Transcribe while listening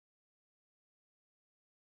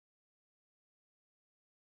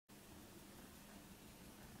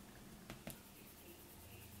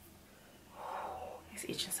It's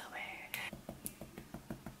itching so bad.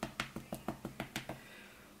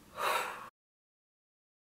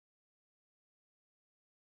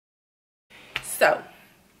 So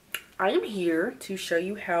I am here to show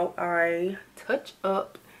you how I touch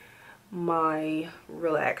up my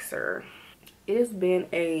relaxer. It has been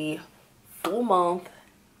a full month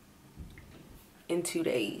and 2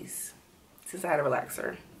 days since I had a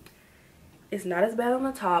relaxer. It's not as bad on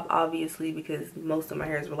the top, obviously, because most of my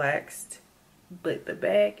hair is relaxed, but the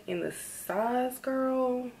back and the sides,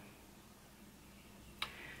 girl,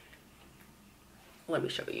 let me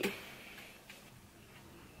show you.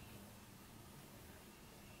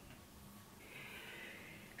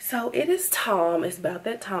 So it is time. It's about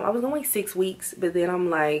that time. I was only 6 weeks, but then I'm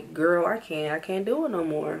like, girl, I can't do it no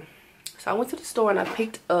more. So I went to the store and I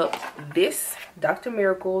picked up this Dr.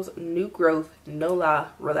 Miracle's New Growth No Lie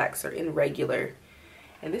Relaxer in regular.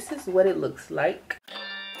 And this is what it looks like.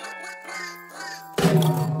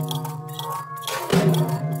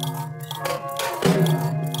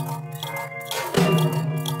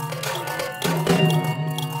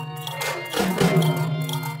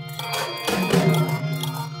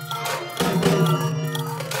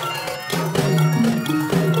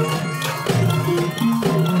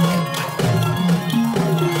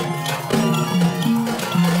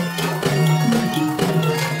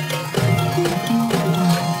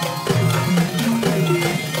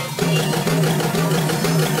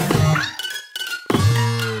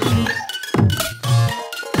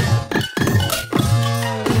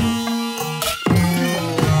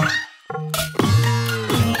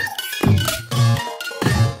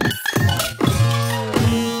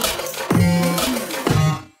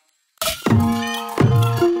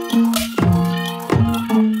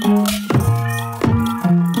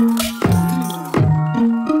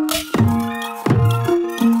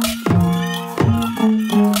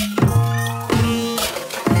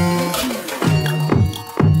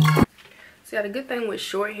 The good thing with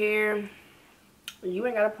short hair, you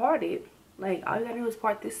ain't gotta part it. Like, all you gotta do is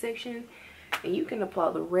part this section and you can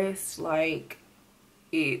apply the rest like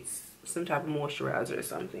it's some type of moisturizer or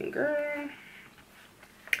something, girl.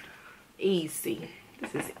 Easy.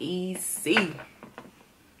 This is easy.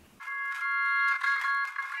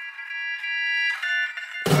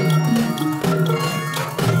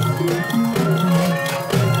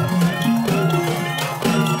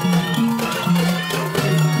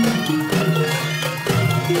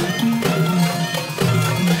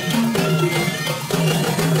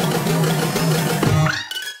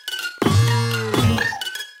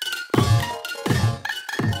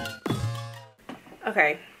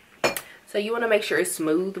 Okay, so you want to make sure it's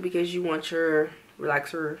smooth because you want your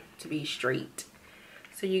relaxer to be straight.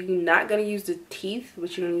 So you're not going to use the teeth,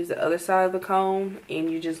 but you're going to use the other side of the comb, and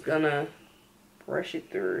you're just going to brush it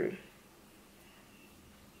through.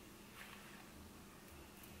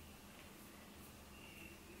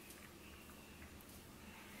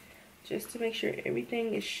 Just to make sure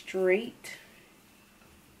everything is straight.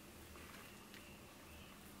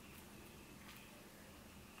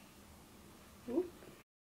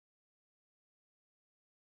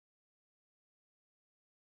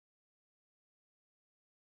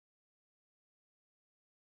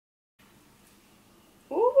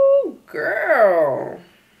 Ooh, girl.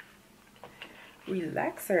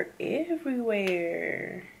 Relaxer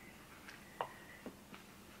everywhere.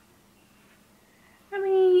 I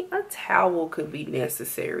mean, a towel could be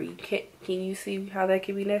necessary. Can you see how that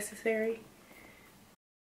could be necessary?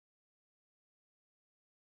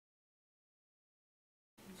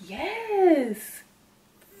 Yes.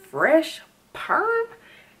 Fresh perm?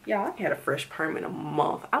 Y'all, I ain't had a fresh perm in a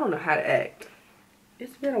month. I don't know how to act.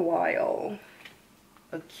 It's been a while.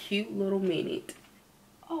 A cute little minute.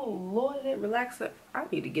 Oh Lord, that relaxer. I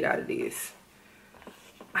need to get out of this.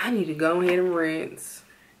 I need to go ahead and rinse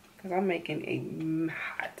because I'm making a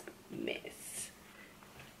hot mess.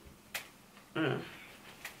 You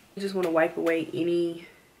just want to wipe away anything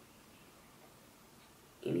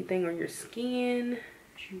on your skin.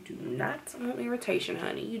 You do not want irritation,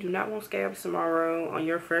 honey. You do not want scabs tomorrow on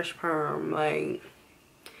your fresh perm. Like,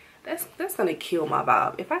 that's gonna kill my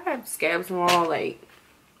vibe. If I have scabs tomorrow, like,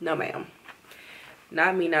 no ma'am.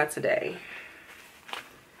 Not me, not today.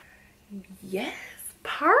 Yes,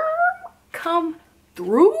 perm come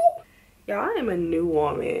through. Y'all, I am a new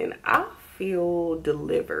woman. I feel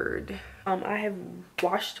delivered. I have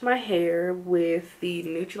washed my hair with the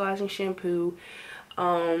neutralizing shampoo.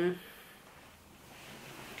 I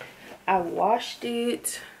washed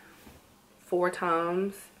it 4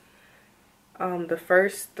 times. The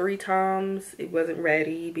first 3 times it wasn't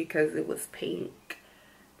ready because it was pink.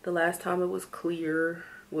 The last time it was clear,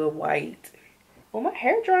 well, white. Well, my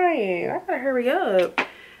hair drying. I gotta hurry up.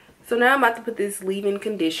 So now I'm about to put this leave-in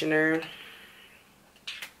conditioner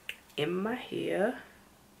in my hair.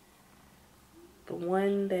 The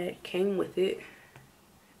one that came with it.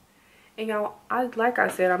 And y'all, like I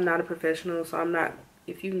said, I'm not a professional, so I'm not,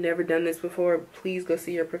 if you've never done this before, please go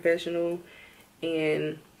see your professional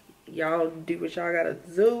and y'all do what y'all gotta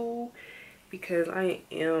do, because I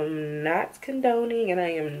am not condoning and I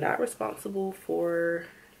am not responsible for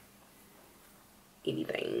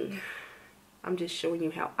anything. I'm just showing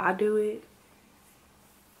you how I do it.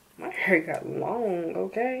 My hair got long,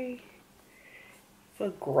 okay? For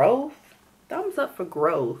growth. Thumbs up for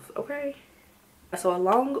growth, okay? So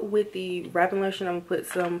along with the wrapping lotion, I'm gonna put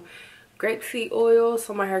some grapeseed oil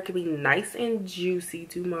so my hair can be nice and juicy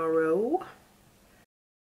tomorrow.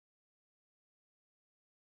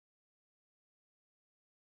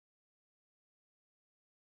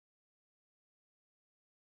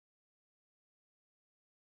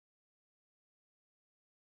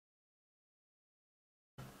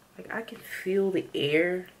 Like, I can feel the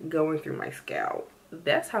air going through my scalp.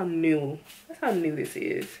 That's how new this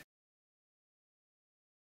is.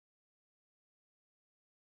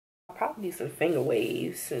 I'll probably do some finger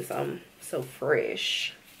waves since I'm so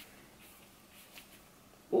fresh.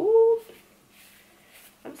 Ooh,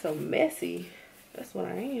 I'm so messy. That's what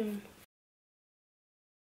I am.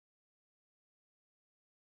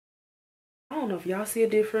 I don't know if y'all see a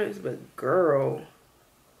difference, but girl,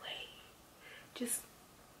 like,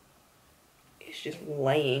 it's just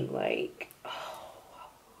laying like, oh,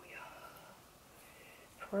 hallelujah.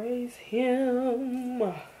 Praise him.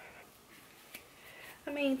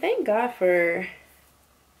 I mean, thank God for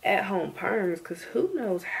at-home perms, because who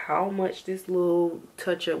knows how much this little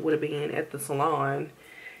touch-up would have been at the salon.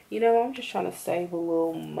 You know, I'm just trying to save a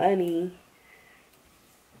little money.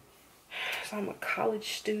 So I'm a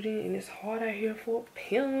college student and it's hard out here for a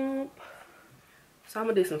pimp. So I'm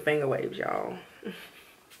gonna do some finger waves, y'all.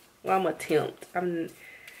 Well, I'm gonna attempt. I'm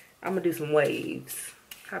gonna do some waves.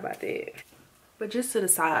 How about that? But just to the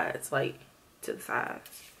sides, like to the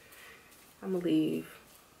sides. I'm gonna leave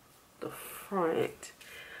the front.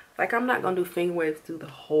 Like, I'm not gonna do finger waves through the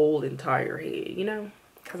whole entire head, you know?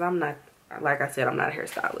 Because I'm not, like I said, I'm not a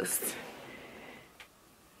hairstylist.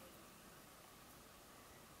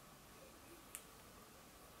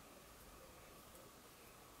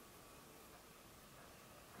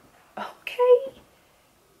 Okay.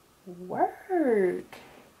 Work.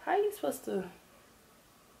 How you supposed to?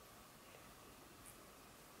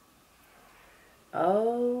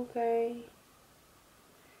 Okay.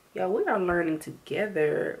 Yeah, we are learning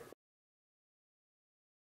together.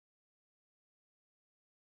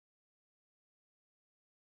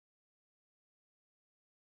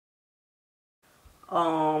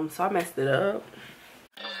 So I messed it up.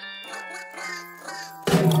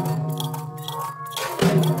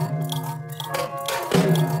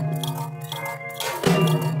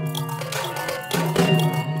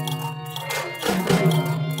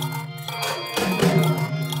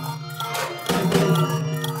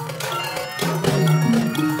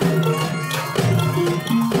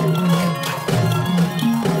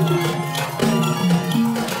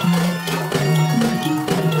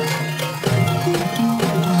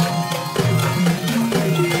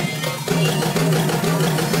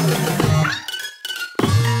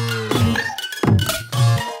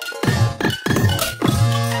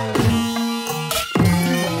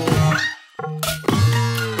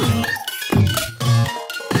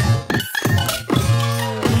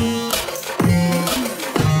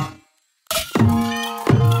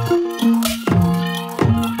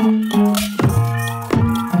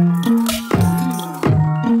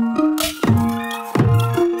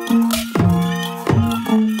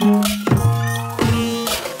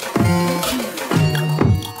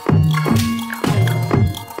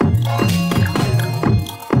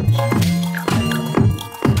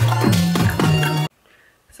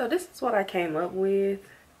 So this is what I came up with,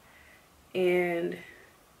 and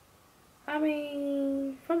I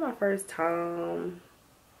mean, for my first time,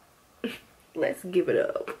 let's give it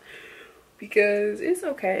up, because it's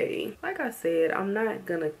okay. Like I said, I'm not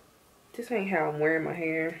gonna, this ain't how I'm wearing my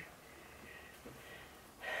hair,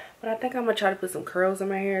 but I think I'm gonna try to put some curls in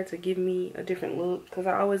my hair to give me a different look, because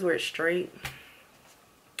I always wear it straight.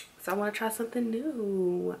 So I want to try something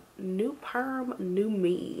new. New perm, new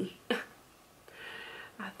me.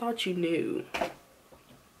 I thought you knew.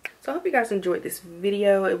 So I hope you guys enjoyed this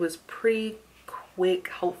video. It was pretty quick,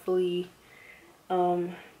 hopefully.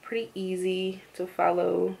 Pretty easy to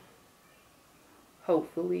follow,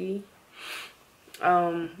 hopefully.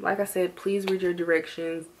 Like I said, please read your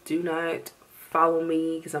directions. Do not follow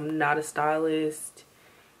me because I'm not a stylist.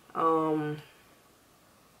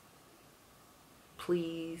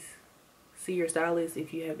 Please see your stylist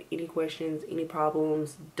if you have any questions, any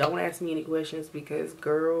problems. Don't ask me any questions because,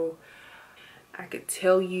 girl, I could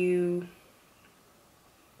tell you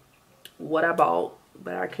what I bought,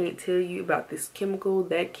 but I can't tell you about this chemical,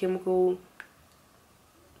 that chemical.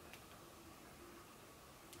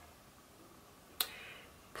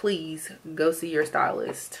 Please go see your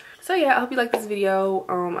stylist. So yeah, I hope you like this video.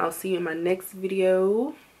 I'll see you in my next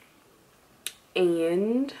video,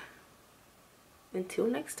 and until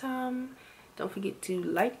next time, don't forget to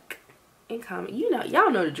like and comment. You know, y'all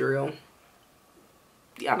know the drill.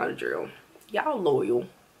 Y'all know the drill. Y'all loyal.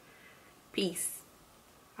 Peace.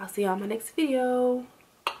 I'll see y'all in my next video.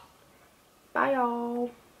 Bye, y'all.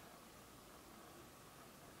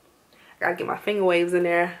 Gotta get my finger waves in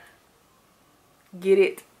there. Get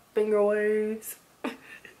it? Finger waves.